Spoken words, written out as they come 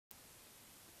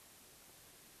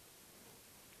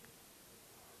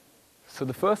So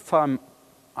the first time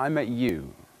I met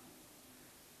you,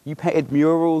 you painted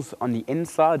murals on the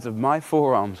insides of my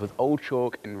forearms with old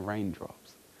chalk and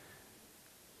raindrops.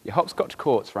 Your hopscotch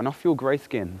courts ran off your grey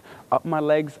skin, up my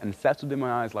legs and settled in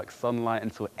my eyes like sunlight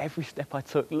until every step I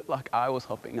took looked like I was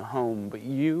hopping home. But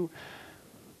you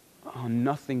are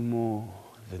nothing more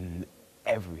than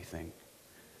everything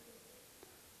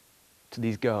to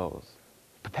these girls,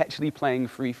 perpetually playing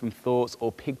free from thoughts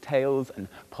or pigtails and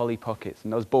Polly Pockets,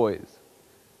 and those boys,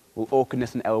 all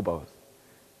awkwardness and elbows.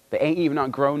 They ain't even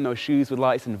outgrown those shoes with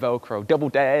lights and Velcro, double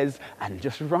dares, and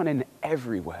just running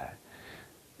everywhere.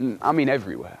 I mean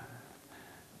everywhere.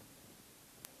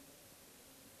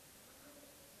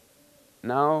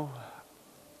 Now,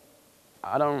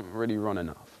 I don't really run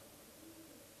enough.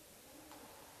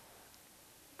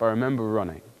 But I remember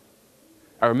running.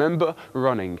 I remember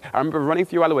running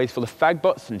through alleyways full of fag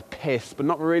butts and piss, but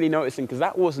not really noticing, because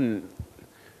that wasn't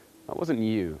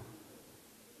you.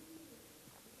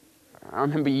 I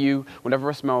remember you whenever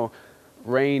I smell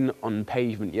rain on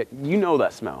pavement, yet you know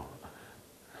that smell.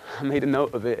 I made a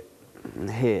note of it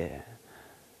here.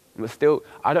 But still,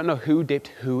 I don't know who dipped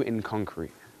who in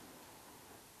concrete.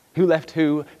 Who left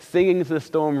who singing to the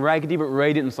storm, raggedy but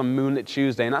radiant on some moonlit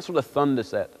Tuesday, and that's what the thunder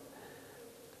said.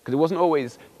 Because it wasn't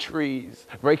always trees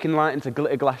breaking light into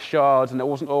glitter glass shards, and there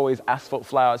wasn't always asphalt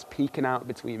flowers peeking out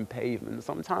between pavements.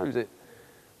 Sometimes it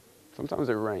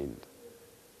rained.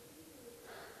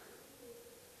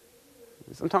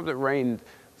 Sometimes it rained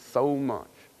so much.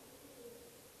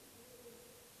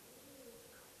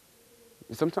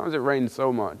 Sometimes it rained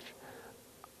so much,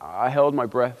 I held my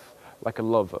breath like a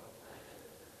lover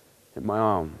in my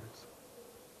arms.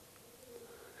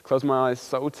 Closed my eyes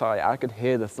so tight I could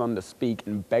hear the thunder speak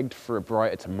and begged for a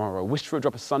brighter tomorrow, wished for a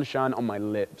drop of sunshine on my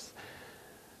lips.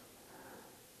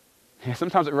 Yeah,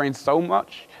 sometimes it rained so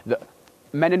much that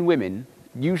men and women,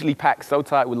 usually packed so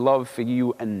tight with love for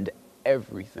you and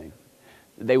everything,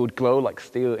 they would glow like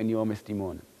steel in your misty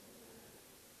morning.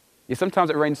 Yeah, sometimes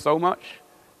it rained so much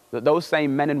that those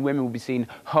same men and women would be seen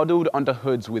huddled under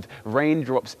hoods with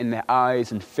raindrops in their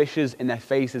eyes and fissures in their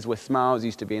faces where smiles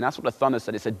used to be. And that's what the thunder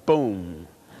said. It said, boom.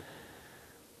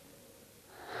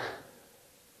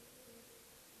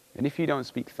 And if you don't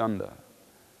speak thunder,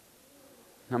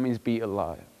 that means be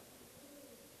alive.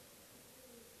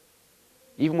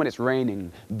 Even when it's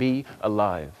raining, be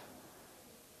alive.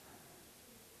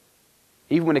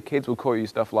 Even when the kids will call you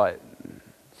stuff like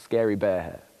scary bear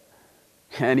hair.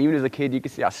 And even as a kid, you can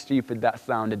see how stupid that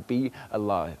sounded. Be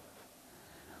alive.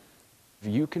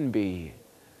 You can be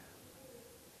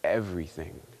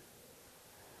everything,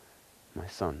 my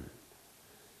son.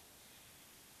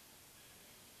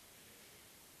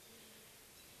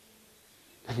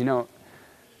 And you know,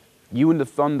 you and the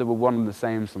thunder were one and the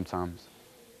same sometimes.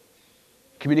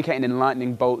 Communicating in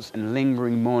lightning bolts and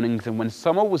lingering mornings, and when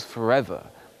summer was forever,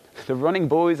 the running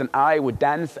boys and I would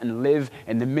dance and live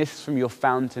in the mist from your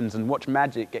fountains and watch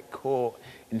magic get caught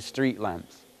in street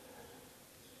lamps.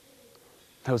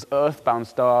 Those earthbound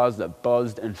stars that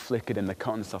buzzed and flickered in the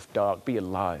cotton soft dark, be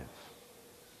alive.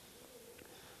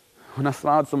 When I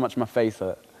smiled so much my face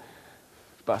hurt,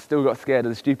 but I still got scared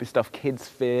of the stupid stuff kids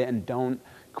fear and don't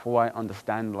quite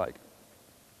understand, like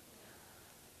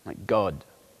God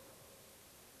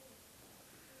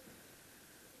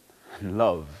and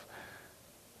love.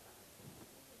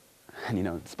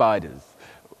 And spiders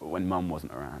when Mum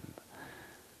wasn't around.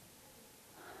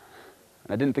 And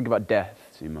I didn't think about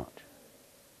death too much.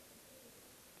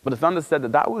 But the thunder said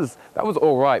that was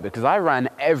all right, because I ran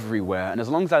everywhere, and as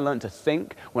long as I learned to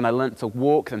think, when I learned to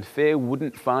walk, then fear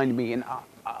wouldn't find me, and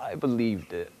I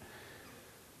believed it.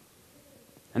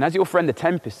 And as your friend the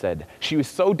Tempest said, she was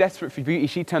so desperate for beauty,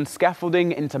 she turned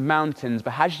scaffolding into mountains,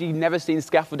 but had she never seen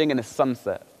scaffolding in a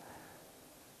sunset?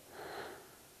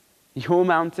 Your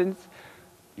mountains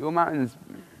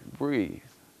breathe.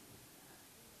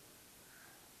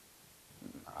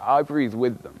 I breathe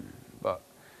with them, but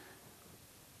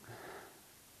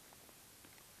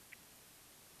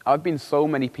I've been so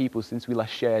many people since we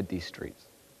last shared these streets.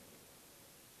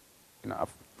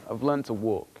 I've learned to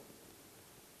walk.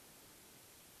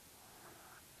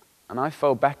 And I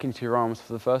fell back into your arms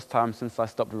for the first time since I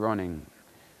stopped running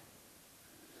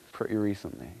pretty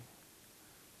recently.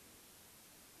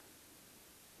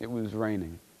 It was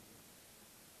raining.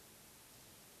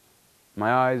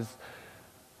 My eyes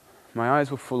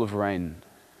were full of rain.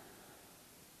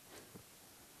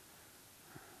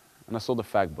 And I saw the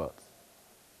fag butts.